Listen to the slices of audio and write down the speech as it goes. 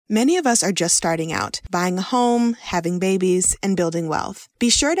Many of us are just starting out, buying a home, having babies, and building wealth. Be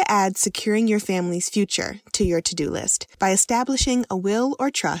sure to add securing your family's future to your to-do list by establishing a will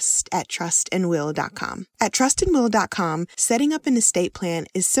or trust at trustandwill.com. At trustandwill.com, setting up an estate plan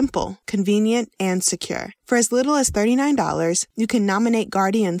is simple, convenient, and secure. For as little as $39, you can nominate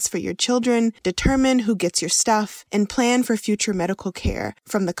guardians for your children, determine who gets your stuff, and plan for future medical care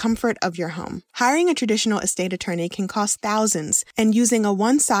from the comfort of your home. Hiring a traditional estate attorney can cost thousands, and using a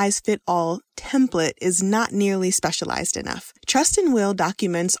one-size-fit-all template is not nearly specialized enough. Trust and Will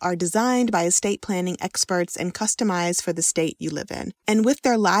documents are designed by estate planning experts and customized for the state you live in. And with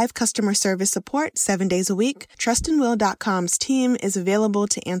their live customer service support 7 days a week, trustandwill.com's team is available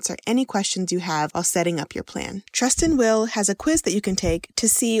to answer any questions you have while setting up your plan. Trust and Will has a quiz that you can take to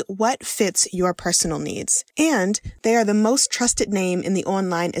see what fits your personal needs. And they are the most trusted name in the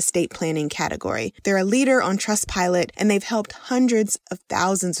online estate planning category. They're a leader on Trustpilot, and they've helped hundreds of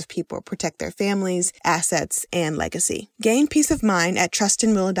thousands of people protect their families, assets, and legacy. Gain peace of mind at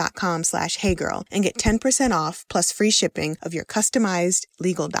trustandwill.com/heygirl and get 10% off plus free shipping of your customized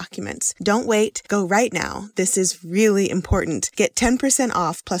legal documents. Don't wait. Go right now. This is really important. Get 10%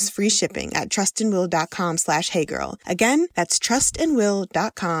 off plus free shipping at trustandwill.com/heygirl. Again, that's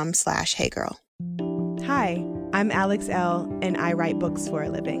trustandwill.com/heygirl. Hi, I'm Alex L., and I write books for a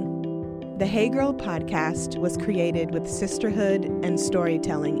living. The Hey Girl podcast was created with sisterhood and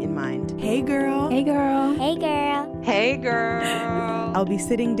storytelling in mind. Hey girl. Hey girl. Hey girl. Hey girl. I'll be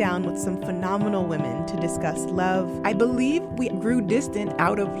sitting down with some phenomenal women to discuss love. I believe we grew distant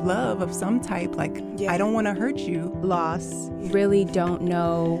out of love of some type, like, I don't want to hurt you. Loss. Really don't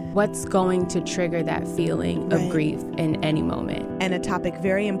know what's going to trigger that feeling of grief in any moment. And a topic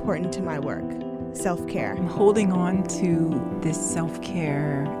very important to my work, self-care. I'm holding on to this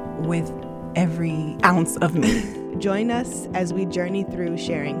self-care with every ounce of me. Join us as we journey through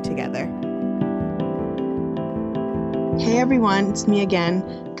sharing together. Hey everyone, it's me again,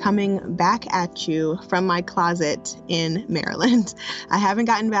 coming back at you from my closet in Maryland. I haven't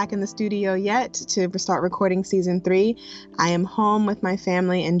gotten back in the studio yet to start recording season 3. I am home with my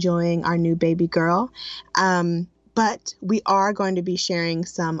family enjoying our new baby girl. But we are going to be sharing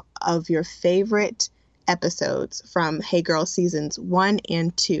some of your favorite episodes from Hey Girl seasons 1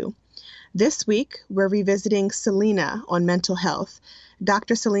 and 2. This week, we're revisiting Seleena on mental health.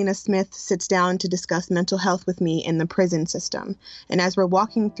 Dr. Seleena Smith sits down to discuss mental health with me in the prison system. And as we're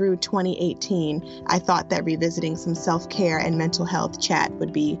walking through 2018, I thought that revisiting some self-care and mental health chat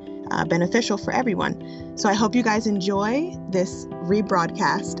would be beneficial for everyone. So I hope you guys enjoy this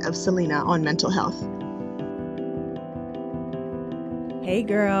rebroadcast of Seleena on mental health. Hey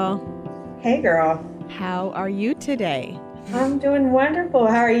girl. Hey girl. How are you today? I'm doing wonderful.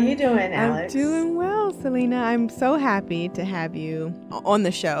 How are you doing, Alex? I'm doing well, Seleena. I'm so happy to have you on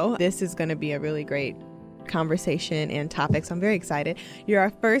the show. This is going to be a really great conversation and topic, so I'm very excited. You're our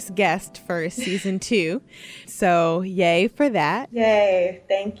first guest for season 2, so yay for that. Yay.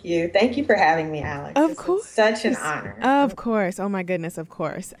 Thank you. Thank you for having me, Alex. Of course. It's such an honor. Of course. Oh my goodness, of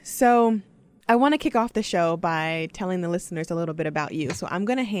course. So I want to kick off the show by telling the listeners a little bit about you. So I'm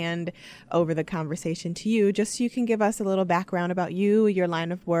going to hand over the conversation to you just so you can give us a little background about you, your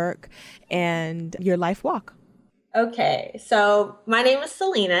line of work, and your life walk. Okay. So my name is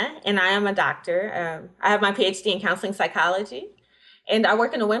Seleena, and I am a doctor. I have my PhD in counseling psychology, and I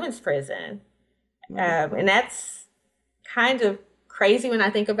work in a women's prison. And that's kind of crazy when I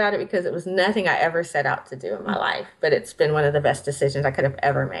think about it because it was nothing I ever set out to do in my life, but it's been one of the best decisions I could have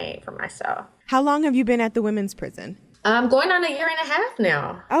ever made for myself. How long have you been at the women's prison? I'm going on a year and a half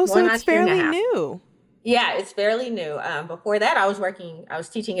now. Oh, so it's fairly new. Yeah, it's fairly new. Before that, I was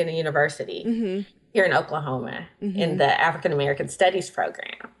teaching in a university here in Oklahoma in the African American Studies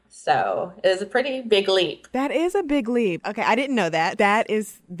program. So it was a pretty big leap. That is a big leap. Okay, I didn't know that. That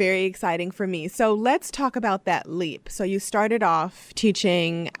is very exciting for me. So let's talk about that leap. So you started off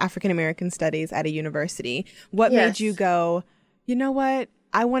teaching African American Studies at a university. What made you go, you know what?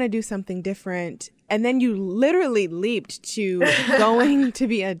 I want to do something different. And then you literally leaped to going to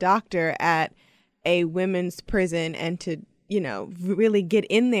be a doctor at a women's prison and to, really get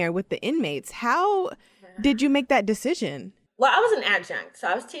in there with the inmates. How did you make that decision? Well, I was an adjunct, so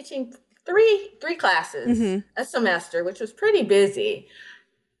I was teaching three classes a semester, which was pretty busy.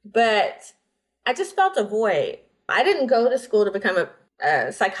 But I just felt a void. I didn't go to school to become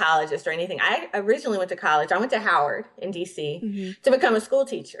a psychologist or anything. I originally went to college. I went to Howard in D.C. to become a school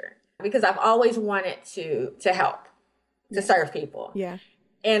teacher because I've always wanted to help, to serve people. Yeah.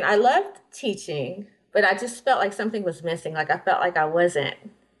 And I loved teaching, but I just felt like something was missing. Like I felt like I wasn't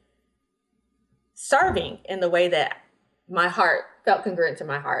serving in the way that my heart felt congruent to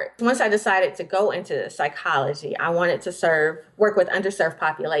my heart. Once I decided to go into psychology, I wanted to work with underserved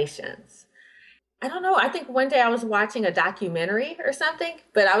populations. I don't know. I think one day I was watching a documentary or something,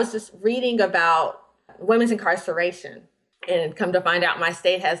 but I was just reading about women's incarceration, and come to find out my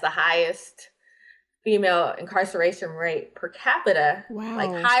state has the highest female incarceration rate per capita, wow,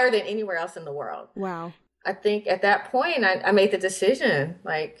 like higher than anywhere else in the world. Wow. I think at that point I made the decision,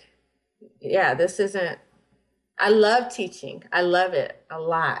 like, yeah, this isn't, I love teaching. I love it a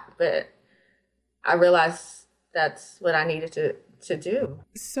lot, but I realized that's what I needed to do.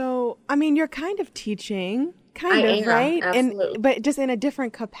 So, I mean, you're kind of teaching, right? Absolutely. But just in a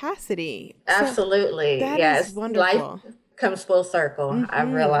different capacity. Absolutely. So yes. Is wonderful. Life comes full circle. Mm-hmm.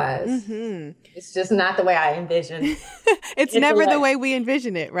 I've realized it's just not the way I envisioned. It's never the way we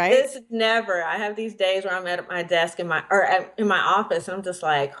envision it, right? It's never. I have these days where I'm at my desk in my office, and I'm just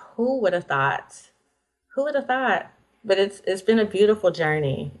like, who would have thought? Who would have thought? But it's been a beautiful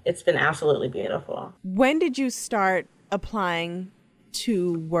journey. It's been absolutely beautiful. When did you start applying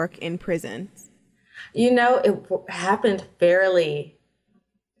to work in prisons? You know, it happened fairly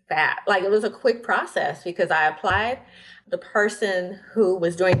fast. Like, it was a quick process because I applied. The person who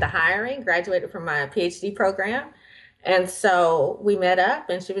was doing the hiring graduated from my PhD program. And so we met up,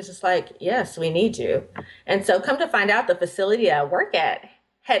 and she was just like, yes, we need you. And so come to find out, the facility I work at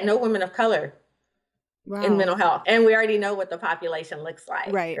had no women of color in mental health. And we already know what the population looks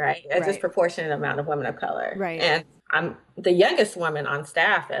like, right? A disproportionate amount of women of color. Right. And I'm the youngest woman on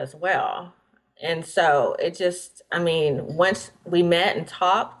staff as well. And so it just, I mean, once we met and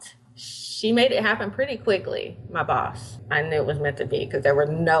talked, she made it happen pretty quickly, my boss. I knew it was meant to be because there were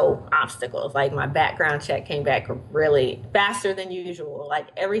no obstacles. Like, my background check came back really faster than usual. Like,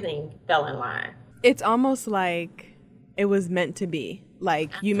 everything fell in line. It's almost like it was meant to be.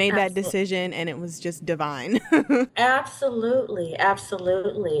 Like, you made that decision and it was just divine. Absolutely.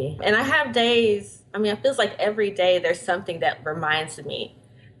 Absolutely. And I have days, I mean, it feels like every day there's something that reminds me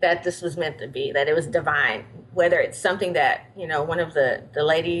that this was meant to be, that it was divine. Whether it's something that, you know, one of the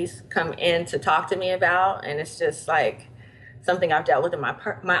ladies come in to talk to me about, and it's just like something I've dealt with in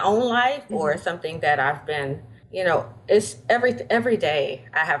my own life, or something that I've been, you know, it's every day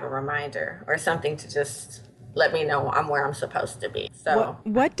I have a reminder or something to just let me know I'm where I'm supposed to be. So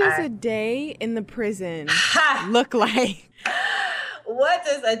what does a day in the prison look like? What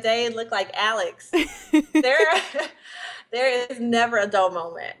does a day look like, Alex? There is never a dull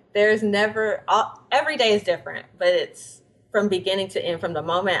moment. There's never, every day is different, but it's from beginning to end, from the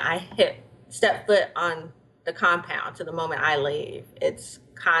moment I step foot on the compound to the moment I leave. It's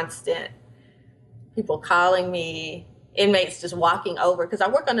constant. People calling me, inmates just walking over, because I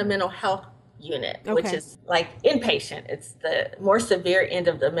work on the mental health unit, which is like inpatient. It's the more severe end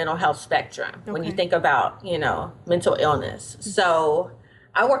of the mental health spectrum when you think about, you know, mental illness. So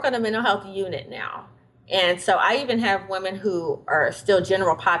I work on the mental health unit now. And so I even have women who are still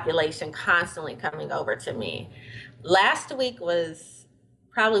general population constantly coming over to me. Last week was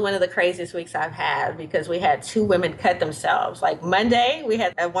probably one of the craziest weeks I've had, because we had 2 women cut themselves. Like, Monday, we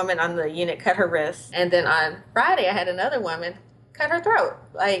had a woman on the unit cut her wrist. And then on Friday, I had another woman cut her throat.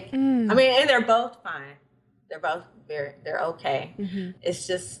 Like, I mean, and they're both fine. They're both they're okay. It's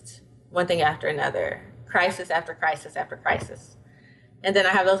just one thing after another, crisis after crisis after crisis. And then I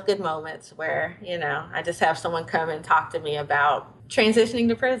have those good moments where, you know, I just have someone come and talk to me about transitioning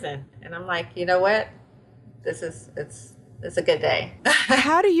to prison. And I'm like, you know what? It's a good day.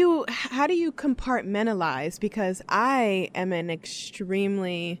 How do you compartmentalize? Because I am an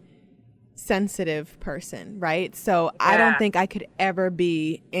extremely sensitive person, right? So I don't think I could ever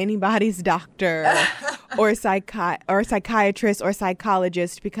be anybody's doctor or psychiatrist or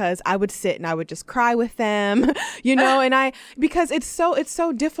psychologist, because I would sit and I would just cry with them, you know, because it's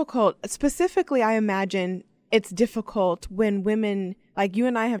so difficult. Specifically, I imagine it's difficult when women, like you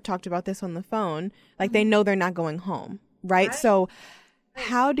and I have talked about this on the phone, like they know they're not going home, right? So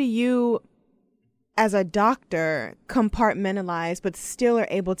how do you, as a doctor, compartmentalize but still are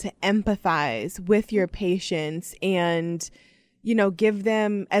able to empathize with your patients and, you know, give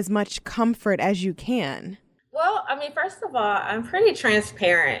them as much comfort as you can? Well, I mean, first of all, I'm pretty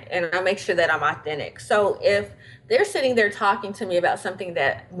transparent, and I make sure that I'm authentic. So if they're sitting there talking to me about something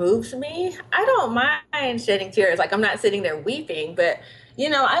that moves me, I don't mind shedding tears. Like, I'm not sitting there weeping, but, you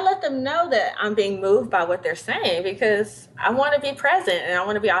know, I let them know that I'm being moved by what they're saying, because I want to be present and I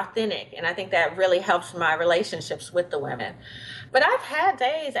want to be authentic. And I think that really helps my relationships with the women. But I've had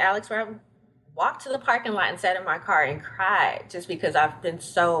days, Alex, where I've walked to the parking lot and sat in my car and cried, just because I've been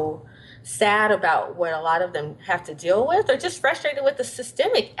so sad about what a lot of them have to deal with, or just frustrated with the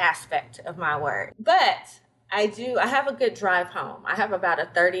systemic aspect of my work. But I do. I have a good drive home. I have about a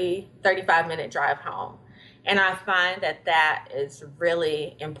 35-minute drive home. And I find that is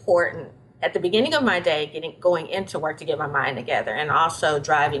really important at the beginning of my day, going into work to get my mind together, and also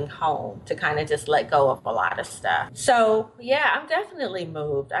driving home to kind of just let go of a lot of stuff. So yeah, I'm definitely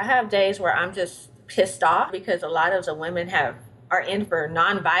moved. I have days where I'm just pissed off because a lot of the women are in for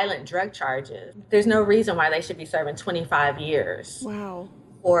nonviolent drug charges. There's no reason why they should be serving 25 years. Wow.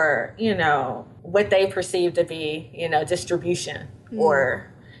 For, what they perceive to be, distribution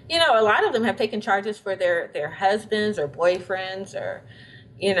or, a lot of them have taken charges for their husbands or boyfriends or,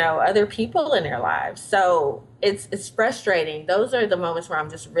 other people in their lives. So it's frustrating. Those are the moments where I'm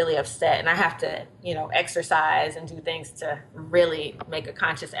just really upset, and I have to, exercise and do things to really make a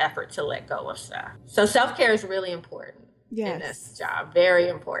conscious effort to let go of stuff. So self-care is really important. Yes. In this job. Very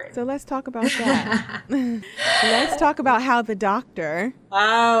important. So let's talk about that. Let's talk about how the doctor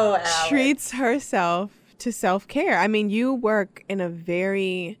treats herself to self-care. I mean, you work in a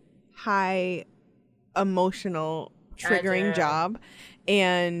very high emotional triggering job,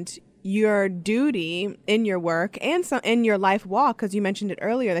 and your duty in your work and in your life walk, because you mentioned it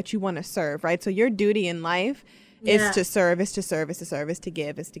earlier that you want to serve, right? So your duty in life is to serve, is to serve, is to serve, is to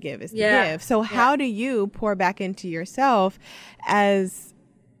give, is to give, is to give. So how do you pour back into yourself as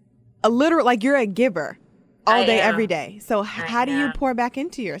a literal, like you're a giver all day, every day. So how do you pour back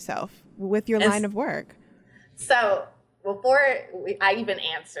into yourself with your line of work? So before I even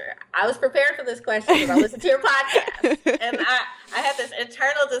answer, I was prepared for this question because I listened to your podcast. And I had this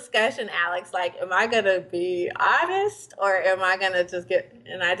internal discussion, Alex, like, am I going to be honest or am I going to just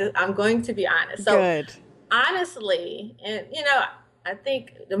I'm going to be honest. So good. Honestly, and I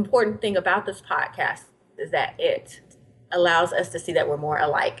think the important thing about this podcast is that it allows us to see that we're more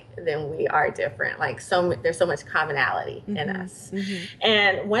alike than we are different. Like there's so much commonality in us. Mm-hmm.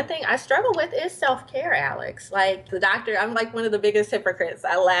 And one thing I struggle with is self-care, Alex. Like the doctor, I'm like one of the biggest hypocrites.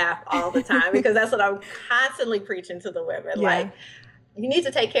 I laugh all the time because that's what I'm constantly preaching to the women. Yeah. Like, you need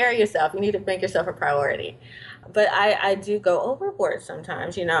to take care of yourself. You need to make yourself a priority. But I do go overboard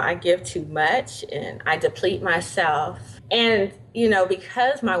sometimes. I give too much and I deplete myself. And,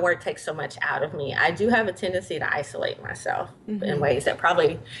 because my work takes so much out of me, I do have a tendency to isolate myself in ways that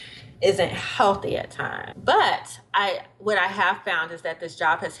probably isn't healthy at times. But what I have found is that this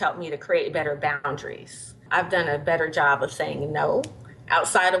job has helped me to create better boundaries. I've done a better job of saying no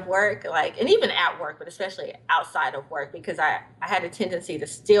outside of work, and even at work, but especially outside of work, because I had a tendency to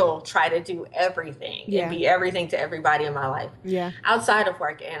still try to do everything and be everything to everybody in my life outside of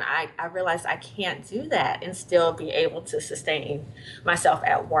work. And I realized I can't do that and still be able to sustain myself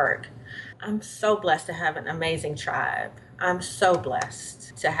at work. I'm so blessed to have an amazing tribe. I'm so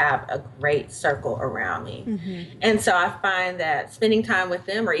blessed to have a great circle around me. Mm-hmm. And so I find that spending time with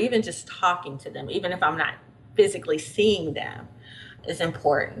them, or even just talking to them, even if I'm not physically seeing them, is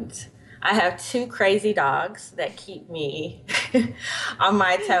important. I have 2 crazy dogs that keep me on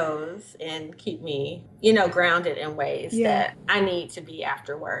my toes and keep me, grounded in ways that I need to be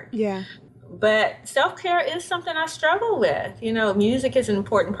after work. Yeah. But self-care is something I struggle with. Music is an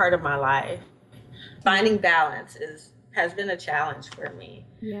important part of my life. Finding balance has been a challenge for me.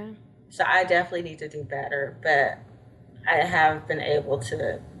 Yeah. So I definitely need to do better, but I have been able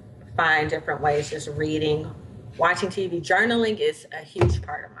to find different ways, just reading, watching TV. Journaling is a huge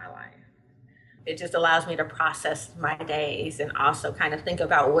part of my life. It just allows me to process my days and also kind of think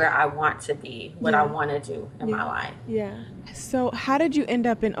about where I want to be, what I want to do in my life. Yeah. So how did you end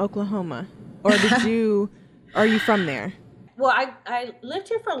up in Oklahoma? Or are you from there? Well, I lived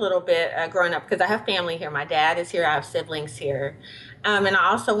here for a little bit growing up because I have family here. My dad is here. I have siblings here. And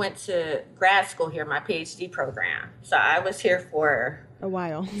I also went to grad school here, my PhD program. So I was here for a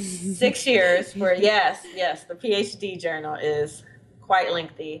while. 6 years for, yes, the PhD journal is quite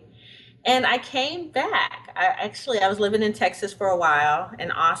lengthy. And I came back. I was living in Texas for a while, in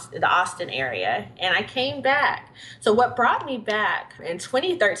the Austin area, and I came back. So what brought me back, in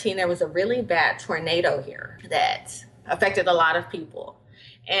 2013, there was a really bad tornado here that affected a lot of people.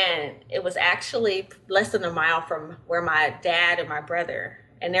 And it was actually less than a mile from where my dad and my brother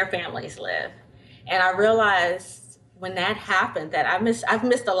and their families live. And I realized when that happened that I've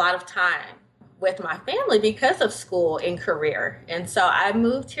missed a lot of time with my family because of school and career. And so I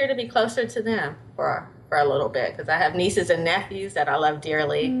moved here to be closer to them for a little bit because I have nieces and nephews that I love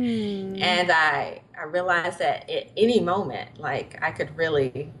dearly. And I realized that at any moment,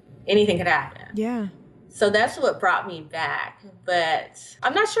 anything could happen. Yeah. So that's what brought me back. But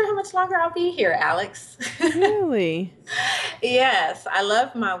I'm not sure how much longer I'll be here, Alex. Really? Yes. I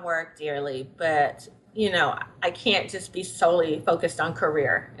love my work dearly, but I can't just be solely focused on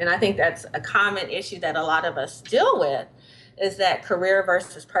career. And I think that's a common issue that a lot of us deal with, is that career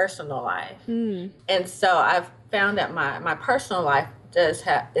versus personal life. And so I've found that my personal life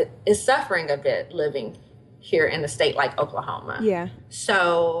is suffering a bit living here in a state like Oklahoma. Yeah.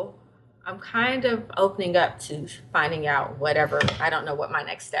 So I'm kind of opening up to finding out I don't know what my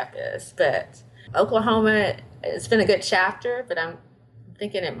next step is, but Oklahoma, it's been a good chapter, but I'm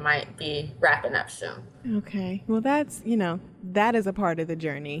thinking it might be wrapping up soon. Okay. Well, that is a part of the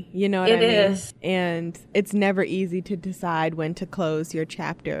journey. You know what I mean? It is. And it's never easy to decide when to close your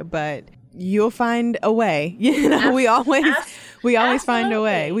chapter, but you'll find a way. We always find a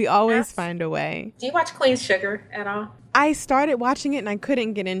way. We always find a way. Do you watch Queen Sugar at all? I started watching it and I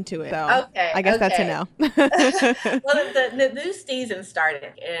couldn't get into it. So okay. I guess that's a no. Well, the new season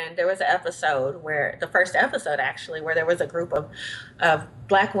started, and there was an episode the first episode actually, where there was a group of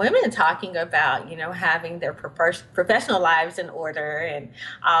Black women talking about, having their professional lives in order and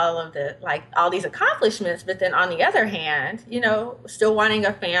all these accomplishments. But then on the other hand, still wanting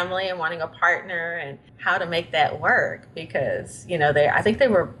a family and wanting a partner and how to make that work, because, I think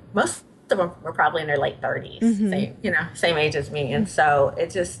most of them were probably in their late 30s, same age as me. And so it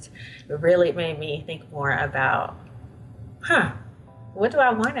just really made me think more about, what do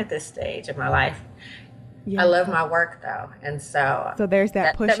I want at this stage of my life? Yeah. I love my work though. And so there's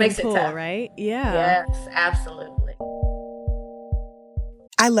that push makes and pull, it tough. Right? Yeah. Yes, absolutely.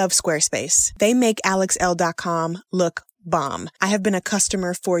 I love Squarespace. They make AlexL.com look bomb. I have been a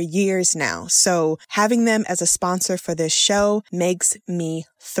customer for years now, so having them as a sponsor for this show makes me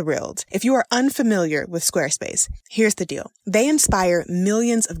thrilled. If you are unfamiliar with Squarespace, here's the deal. They inspire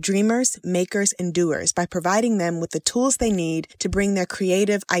millions of dreamers, makers, and doers by providing them with the tools they need to bring their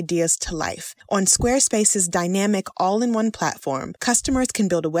creative ideas to life. On Squarespace's dynamic all-in-one platform, customers can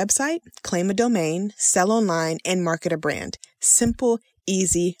build a website, claim a domain, sell online, and market a brand. Simple,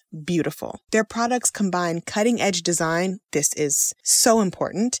 easy, beautiful. Their products combine cutting-edge design, this is so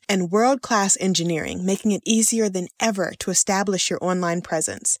important, and world-class engineering, making it easier than ever to establish your online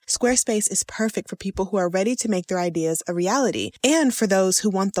presence. Squarespace is perfect for people who are ready to make their ideas a reality, and for those who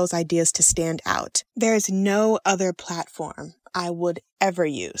want those ideas to stand out. There is no other platform I would ever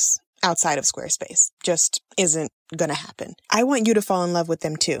use outside of Squarespace. Just isn't gonna happen. I want you to fall in love with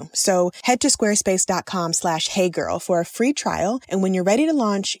them too. So head to squarespace.com/heygirl for a free trial. And when you're ready to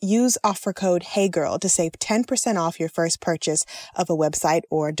launch, use offer code HeyGirl to save 10% off your first purchase of a website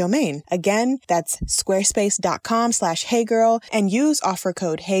or domain. Again, that's squarespace.com/heygirl and use offer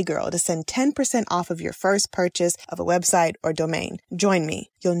code HeyGirl to send 10% off of your first purchase of a website or domain. Join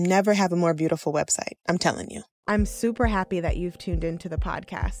me. You'll never have a more beautiful website. I'm telling you. I'm super happy that you've tuned into the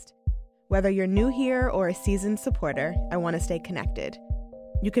podcast. Whether you're new here or a seasoned supporter, I want to stay connected.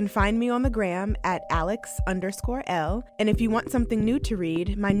 You can find me on the gram at Alex_L. And if you want something new to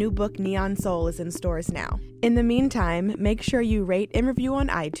read, my new book, Neon Soul, is in stores now. In the meantime, make sure you rate and review on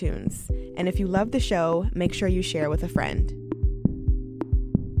iTunes. And if you love the show, make sure you share with a friend.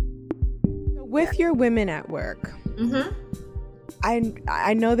 With your women at work,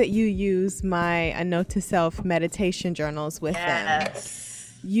 I know that you use my A Note to Self meditation journals with them.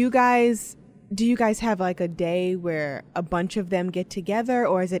 Do you guys have like a day where a bunch of them get together,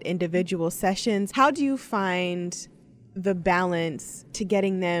 or is it individual sessions? How do you find the balance to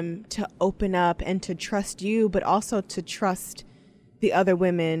getting them to open up and to trust you, but also to trust the other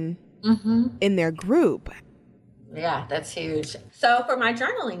women in their group? Yeah, that's huge. So for my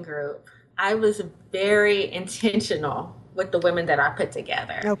journaling group, I was very intentional with the women that I put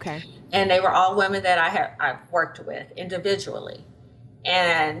together. Okay. And they were all women that I've worked with individually.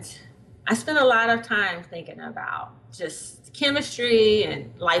 And I spent a lot of time thinking about just chemistry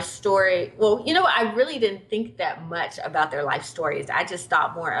and life story. Well, I really didn't think that much about their life stories. I just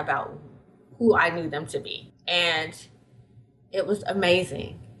thought more about who I knew them to be. And it was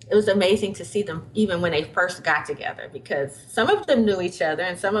amazing. It was amazing to see them even when they first got together, because some of them knew each other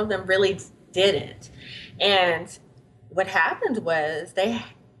and some of them really didn't. And what happened was they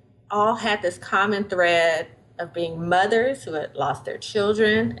all had this common thread of being mothers who had lost their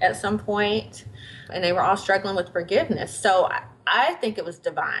children at some point, and they were all struggling with forgiveness. So I think it was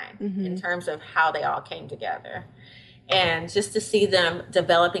divine in terms of how they all came together. And just to see them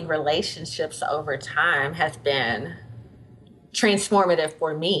developing relationships over time has been transformative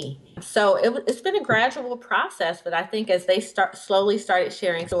for me. So it's been a gradual process, but I think as they slowly started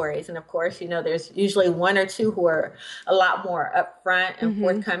sharing stories, and of course, there's usually one or two who are a lot more upfront and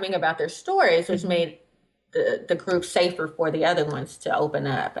forthcoming about their stories, which made the group safer for the other ones to open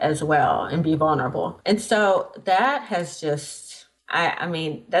up as well and be vulnerable. And so that has just, I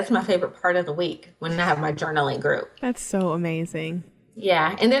mean, that's my favorite part of the week when I have my journaling group. That's so amazing.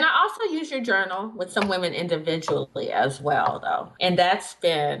 Yeah. And then I also use your journal with some women individually as well, though. And that's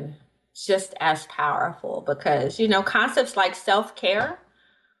been just as powerful because, you know, concepts like self-care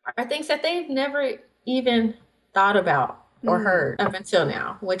are things that they've never even thought about or heard up until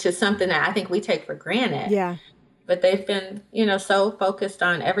now, which is something that I think we take for granted. Yeah. But they've been, you know, so focused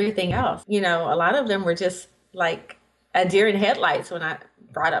on everything else. You know, a lot of them were just like a deer in headlights when I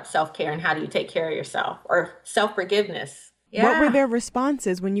brought up self-care and how do you take care of yourself or self-forgiveness. Yeah. What were their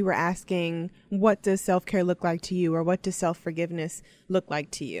responses when you were asking, what does self-care look like to you, or what does self-forgiveness look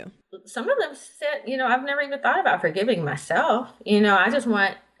like to you? Some of them said, you know, I've never even thought about forgiving myself. You know, I just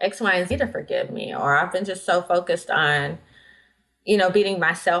want X, Y, and Z to forgive me. Or I've been just so focused on, you know, beating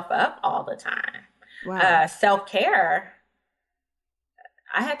myself up all the time. Wow. Self-care,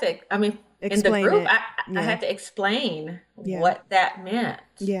 I had to, I mean, Explain in the group, it. I had to explain Yeah. what that meant.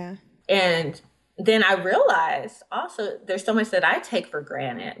 Yeah. And then I realized also there's so much that I take for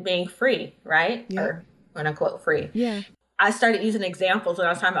granted, being free, right? Yeah. Or quote unquote free. Yeah. I started using examples when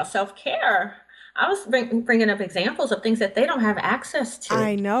I was talking about self-care. I was bringing up examples of things that they don't have access to.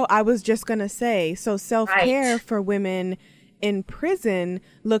 I know. I was just going to say, so self-care Right. for women in prison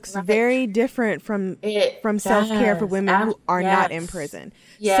looks Right. very different from self-care for women who are not in prison.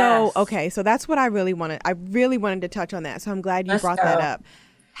 Yes. So, okay. So that's what I really wanted to touch on that. So I'm glad you brought that up.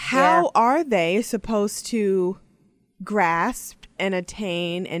 How are they supposed to grasp and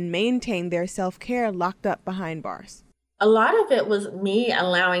attain and maintain their self-care locked up behind bars? A lot of it was me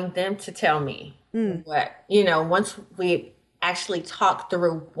allowing them to tell me what, you know, once we actually talked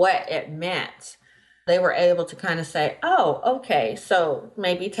through what it meant, they were able to kind of say, oh, okay, so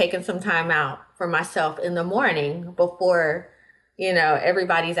maybe taking some time out for myself in the morning before, you know,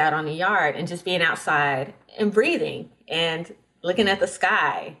 everybody's out on the yard and just being outside and breathing and looking at the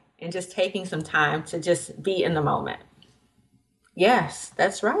sky and just taking some time to just be in the moment. Yes,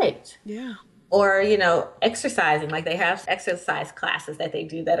 that's right. Yeah. Or, you know, exercising, like they have exercise classes that they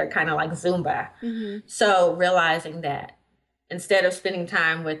do that are kind of like Zumba. Mm-hmm. So realizing that instead of spending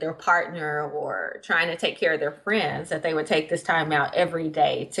time with their partner or trying to take care of their friends, that they would take this time out every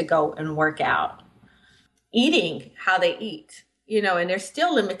day to go and work out. Eating how they eat, you know, and there's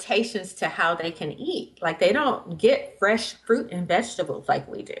still limitations to how they can eat. Like they don't get fresh fruit and vegetables like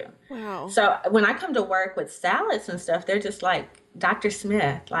we do. Wow. So when I come to work with salads and stuff, they're just like, Dr.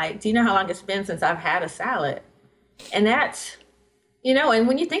 Smith, like, do you know how long it's been since I've had a salad? And that's, you know, and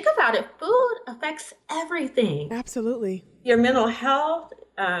when you think about it, food affects everything. Absolutely. Your mental health,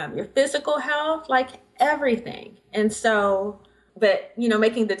 your physical health, like everything. And so, but, you know,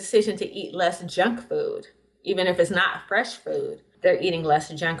 making the decision to eat less junk food, even if it's not fresh food, they're eating less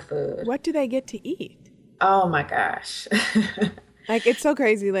junk food. What do they get to eat? Oh my gosh. Like, it's so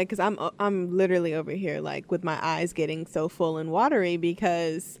crazy, like, because I'm literally over here, like, with my eyes getting so full and watery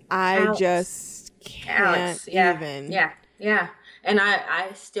because I just can't even. Yeah. And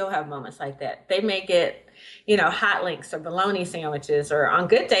I still have moments like that. They may get, you know, hot links or bologna sandwiches, or on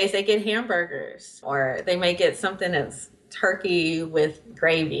good days, they get hamburgers, or they may get something that's turkey with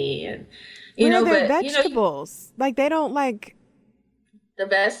gravy. And, you Where know, are their but vegetables? Like, they don't like. The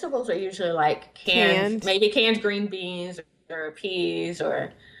vegetables are usually like maybe canned green beans or peas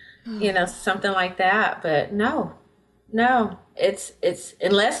or, you know, something like that. But no, it's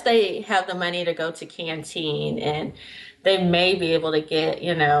unless they have the money to go to canteen and they may be able to get,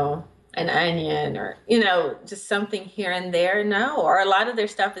 you know, an onion or, you know, just something here and there. No, or a lot of their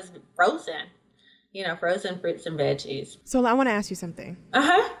stuff is frozen, you know, frozen fruits and veggies. So I want to ask you something.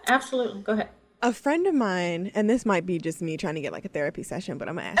 Absolutely. Go ahead. A friend of mine, and this might be just me trying to get like a therapy session, but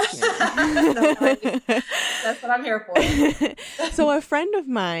I'm going to ask you. That's what I'm here for. So a friend of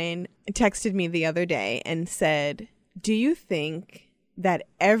mine texted me the other day and said, do you think that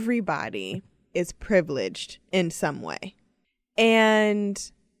everybody is privileged in some way?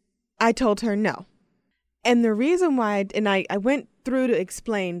 And I told her no. And the reason why, and I went through to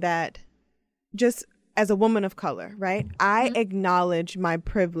explain that just as a woman of color, right? I acknowledge my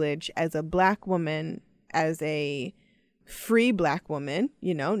privilege as a Black woman, as a free Black woman,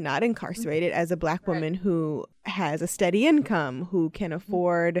 you know, not incarcerated, as a Black woman who has a steady income, who can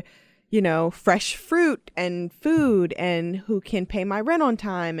afford, you know, fresh fruit and food, and who can pay my rent on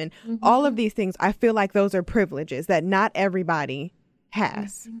time, and all of these things. I feel like those are privileges that not everybody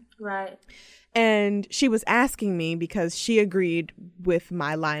has. Right. And she was asking me because she agreed with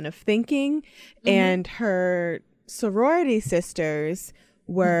my line of thinking, and her sorority sisters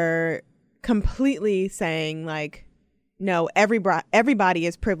were completely saying like, no, everybody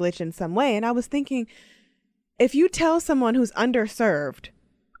is privileged in some way. And I was thinking, if you tell someone who's underserved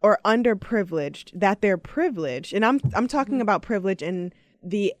or underprivileged that they're privileged, and I'm talking about privilege in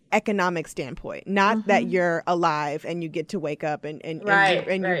the economic standpoint, not that you're alive and you get to wake up and you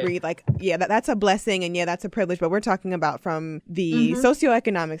breathe, like, yeah, that's a blessing, and yeah, that's a privilege, but we're talking about from the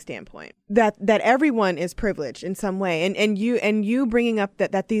socioeconomic standpoint, that everyone is privileged in some way, and you bringing up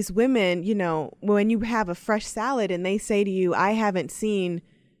that these women, you know, when you have a fresh salad and they say to you, I haven't seen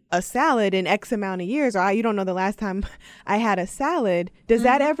a salad in X amount of years, or you don't know the last time I had a salad, does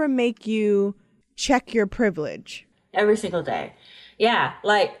that ever make you check your privilege? Every single day. Yeah,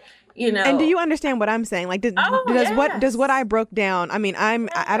 like, you know. And do you understand what I'm saying? Like, does what I broke down? I mean, I'm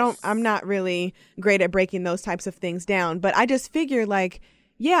not really great at breaking those types of things down, but I just figure, like,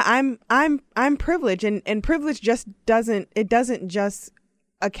 yeah, I'm privileged, and privilege just doesn't just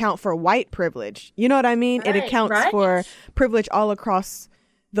account for white privilege. You know what I mean? It accounts for privilege all across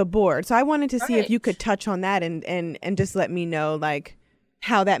the board. So I wanted to see if you could touch on that and just let me know, like,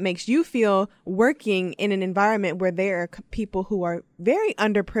 how that makes you feel working in an environment where there are people who are very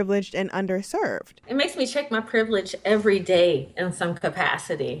underprivileged and underserved. It makes me check my privilege every day in some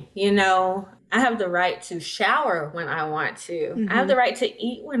capacity. You know, I have the right to shower when I want to. I have the right to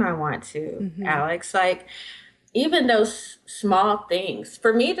eat when I want to, Alex. Like, even those small things,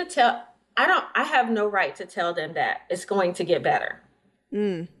 for me to tell, I have no right to tell them that it's going to get better.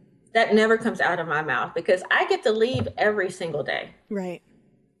 That never comes out of my mouth, because I get to leave every single day. Right.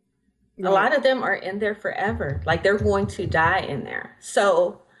 A lot of them are in there forever. Like, they're going to die in there.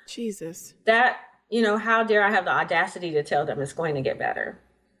 So Jesus, that, you know, how dare I have the audacity to tell them it's going to get better?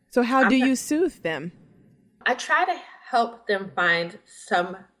 So how do you soothe them? I try to help them find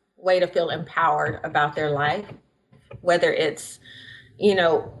some way to feel empowered about their life, whether it's, you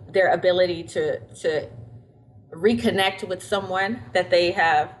know, their ability to reconnect with someone that they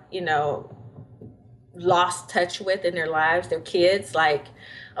have, you know, lost touch with in their lives, their kids. Like,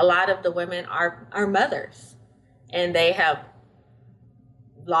 a lot of the women are mothers, and they have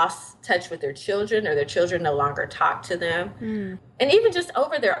lost touch with their children, or their children no longer talk to them. And even just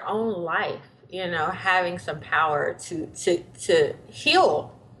over their own life, you know, having some power to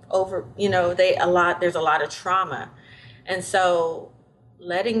heal over, you know, there's a lot of trauma. And so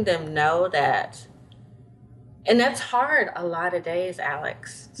letting them know that, and that's hard a lot of days,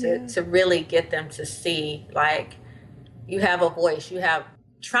 Alex, to really get them to see, like, you have a voice,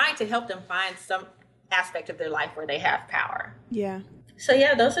 trying to help them find some aspect of their life where they have power. Yeah. So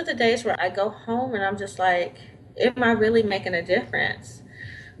yeah, those are the days where I go home and I'm just like, am I really making a difference?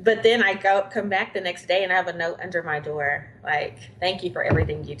 But then I come back the next day and I have a note under my door, like, thank you for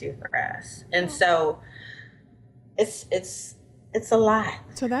everything you do for us. And so it's a lot.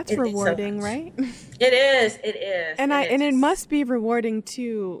 So that's rewarding, right? It is. And it must be rewarding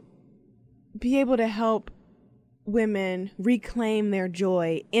to be able to help women reclaim their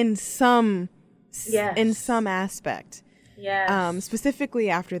joy in some aspect. Yes. Specifically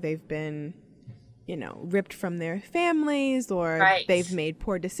after they've been, you know, ripped from their families, or they've made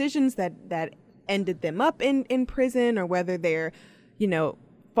poor decisions that ended them up in prison, or whether they're, you know,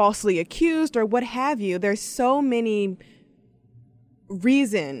 falsely accused or what have you. There's so many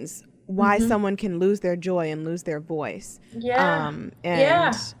reasons why someone can lose their joy and lose their voice.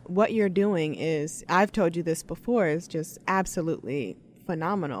 What you're doing is, I've told you this before, is just absolutely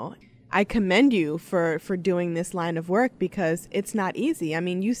phenomenal. I commend you for doing this line of work, because it's not easy. I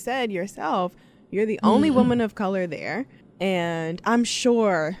mean, you said yourself, you're the only woman of color there. And I'm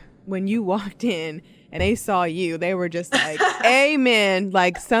sure when you walked in and they saw you, they were just like, amen,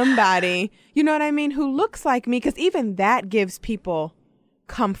 like somebody, you know what I mean, who looks like me. Because even that gives people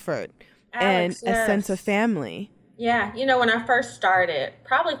comfort, Alex, and a sense of family. Yeah. You know, when I first started,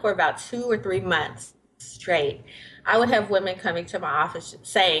 probably for about 2 or 3 months straight, I would have women coming to my office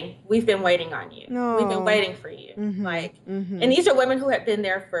saying, we've been waiting on you. Oh. We've been waiting for you. And these are women who have been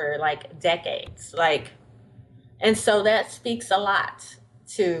there for like decades. And so that speaks a lot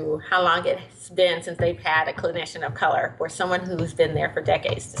to how long it's been since they've had a clinician of color, or someone who's been there for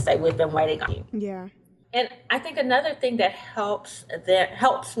decades, to say, we've been waiting on you. Yeah. And I think another thing that helps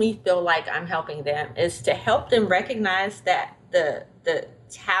me feel like I'm helping them is to help them recognize that the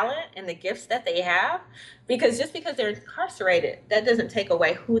talent and the gifts that they have, because just because they're incarcerated, that doesn't take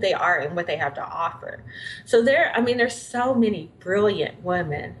away who they are and what they have to offer. So there's so many brilliant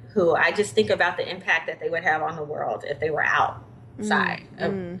women who I just think about the impact that they would have on the world if they were outside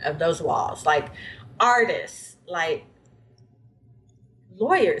of those walls. Like artists, like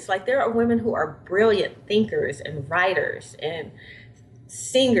lawyers, like there are women who are brilliant thinkers and writers and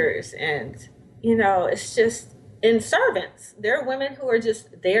singers, and you know, it's just in servants. There are women who are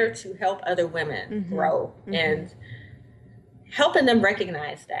just there to help other women grow, and helping them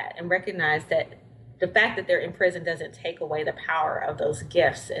recognize that, and recognize that the fact that they're in prison doesn't take away the power of those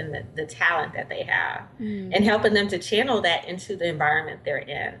gifts and the talent that they have. And helping them to channel that into the environment they're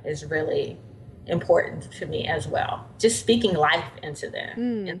in is really important to me as well. Just speaking life into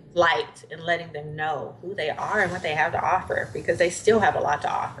them and light, and letting them know who they are and what they have to offer, because they still have a lot to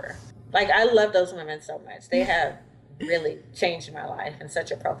offer. Like, I love those women so much. They have really changed my life in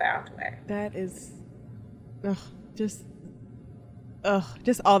such a profound way. That is just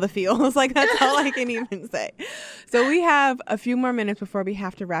all the feels. Like, that's all I can even say. So we have a few more minutes before we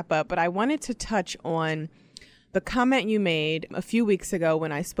have to wrap up, but I wanted to touch on the comment you made a few weeks ago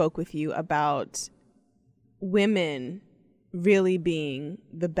when I spoke with you about women really being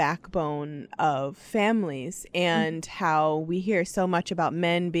the backbone of families, and how we hear so much about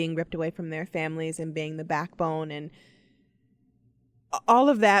men being ripped away from their families and being the backbone and all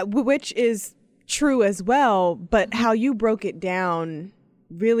of that, which is true as well, but how you broke it down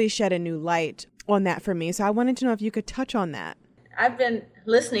really shed a new light on that for me. So I wanted to know if you could touch on that. I've been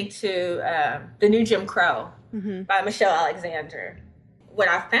listening to The New Jim Crow by Michelle Alexander. What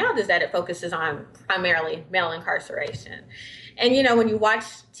I found is that it focuses on primarily male incarceration. And, you know, when you watch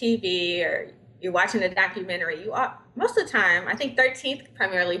TV or you're watching a documentary, most of the time, I think 13th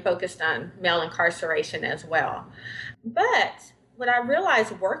primarily focused on male incarceration as well. But what I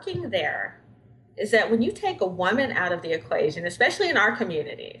realized working there is that when you take a woman out of the equation, especially in our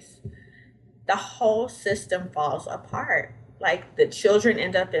communities, the whole system falls apart. Like, the children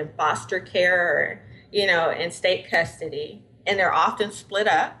end up in foster care or, you know, in state custody, and they're often split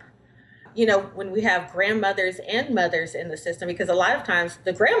up. You know, when we have grandmothers and mothers in the system, because a lot of times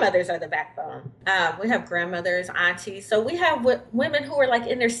the grandmothers are the backbone. We have grandmothers, aunties. So we have women who are like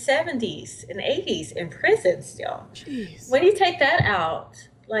in their 70s and 80s in prison still. Jeez. When you take that out,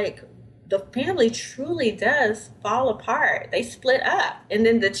 like, the family truly does fall apart. They split up. And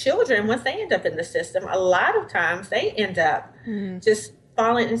then the children, once they end up in the system, a lot of times they end up just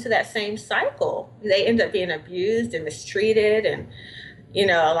falling into that same cycle. They end up being abused and mistreated. And, you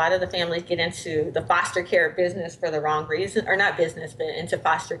know, a lot of the families get into the foster care business for the wrong reason, or not business, but into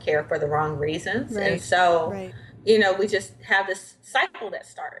foster care for the wrong reasons. Right. And so, you know, we just have this cycle that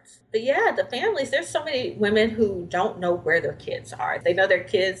starts. But yeah, the families, there's so many women who don't know where their kids are. They know their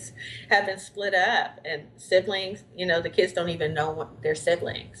kids have been split up, and siblings, you know, the kids don't even know their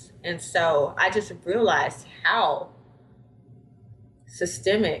siblings. And so I just realized how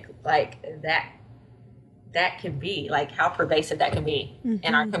systemic, like, that can be, like, how pervasive that can be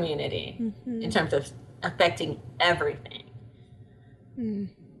in our community in terms of affecting everything.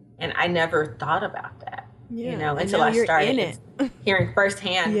 And I never thought about that. Yeah, you know, until I started hearing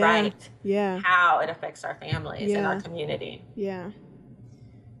firsthand, how it affects our families and our community. Yeah.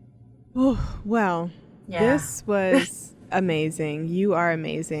 Oh, well, this was amazing. You are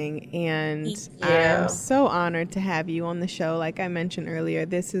amazing. And I'm so honored to have you on the show. Like I mentioned earlier,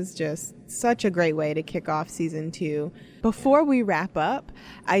 this is just such a great way to kick off season 2. Before we wrap up,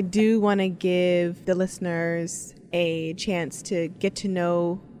 I do want to give the listeners a chance to get to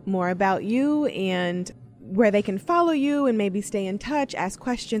know more about you and where they can follow you and maybe stay in touch, ask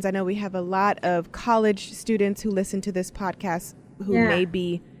questions. I know we have a lot of college students who listen to this podcast who may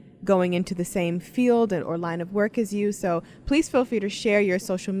be going into the same field or line of work as you. So please feel free to share your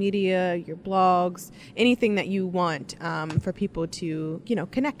social media, your blogs, anything that you want for people to, you know,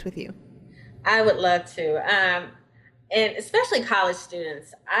 connect with you. I would love to. And especially college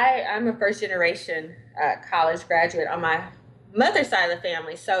students. I'm a first generation college graduate on my mother's side of the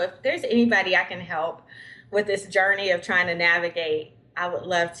family. So if there's anybody I can help with this journey of trying to navigate, I would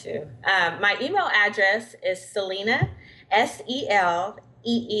love to. My email address is Seleena, Seleena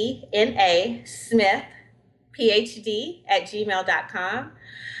Smith, PhD @gmail.com.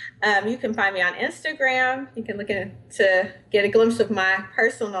 You can find me on Instagram. You can look to get a glimpse of my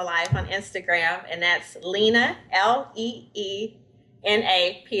personal life on Instagram, and that's Leena, Leena,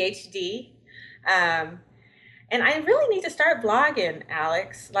 PhD. And I really need to start blogging,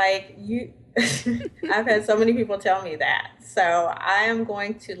 Alex. Like, you, I've had so many people tell me that. So I am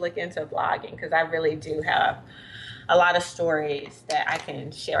going to look into blogging, because I really do have a lot of stories that I can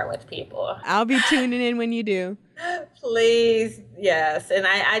share with people. I'll be tuning in when you do. Please, yes. And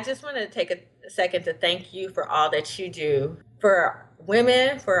I just want to take a second to thank you for all that you do for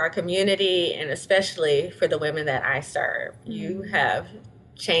women, for our community, and especially for the women that I serve. You have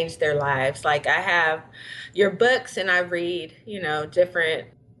changed their lives. Like, I have your books, and I read, you know, different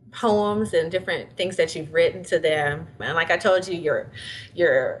poems and different things that you've written to them. And like I told you,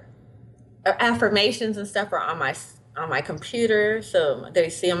 your affirmations and stuff are on my computer, so they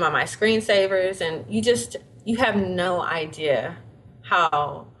see them on my screensavers, and you have no idea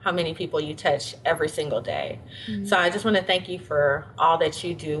how many people you touch every single day. Mm-hmm. So I just want to thank you for all that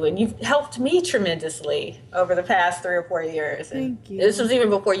you do, and you've helped me tremendously over the past 3 or 4 years. And thank you. This was even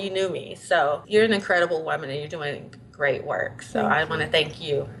before you knew me. So you're an incredible woman, and you're doing great work. So I want to thank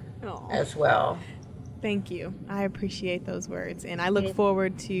you as well. Thank you. I appreciate those words. And I look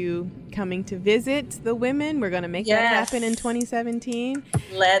forward to coming to visit the women. We're going to make that happen in 2017.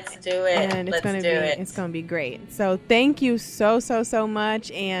 Let's do it. And it's going to be great. So thank you so much.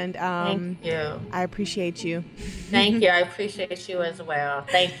 And thank you. I appreciate you. Thank you. I appreciate you as well.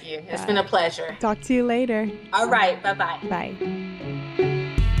 Thank you. It's been a pleasure. Talk to you later. All right. Bye-bye. Bye.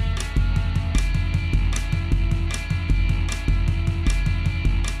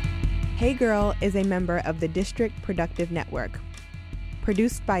 Hey Girl is a member of the District Productive Network.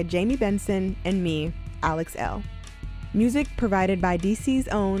 Produced by Jamie Benson and me, Alex L. Music provided by DC's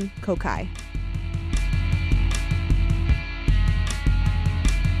own Kokai.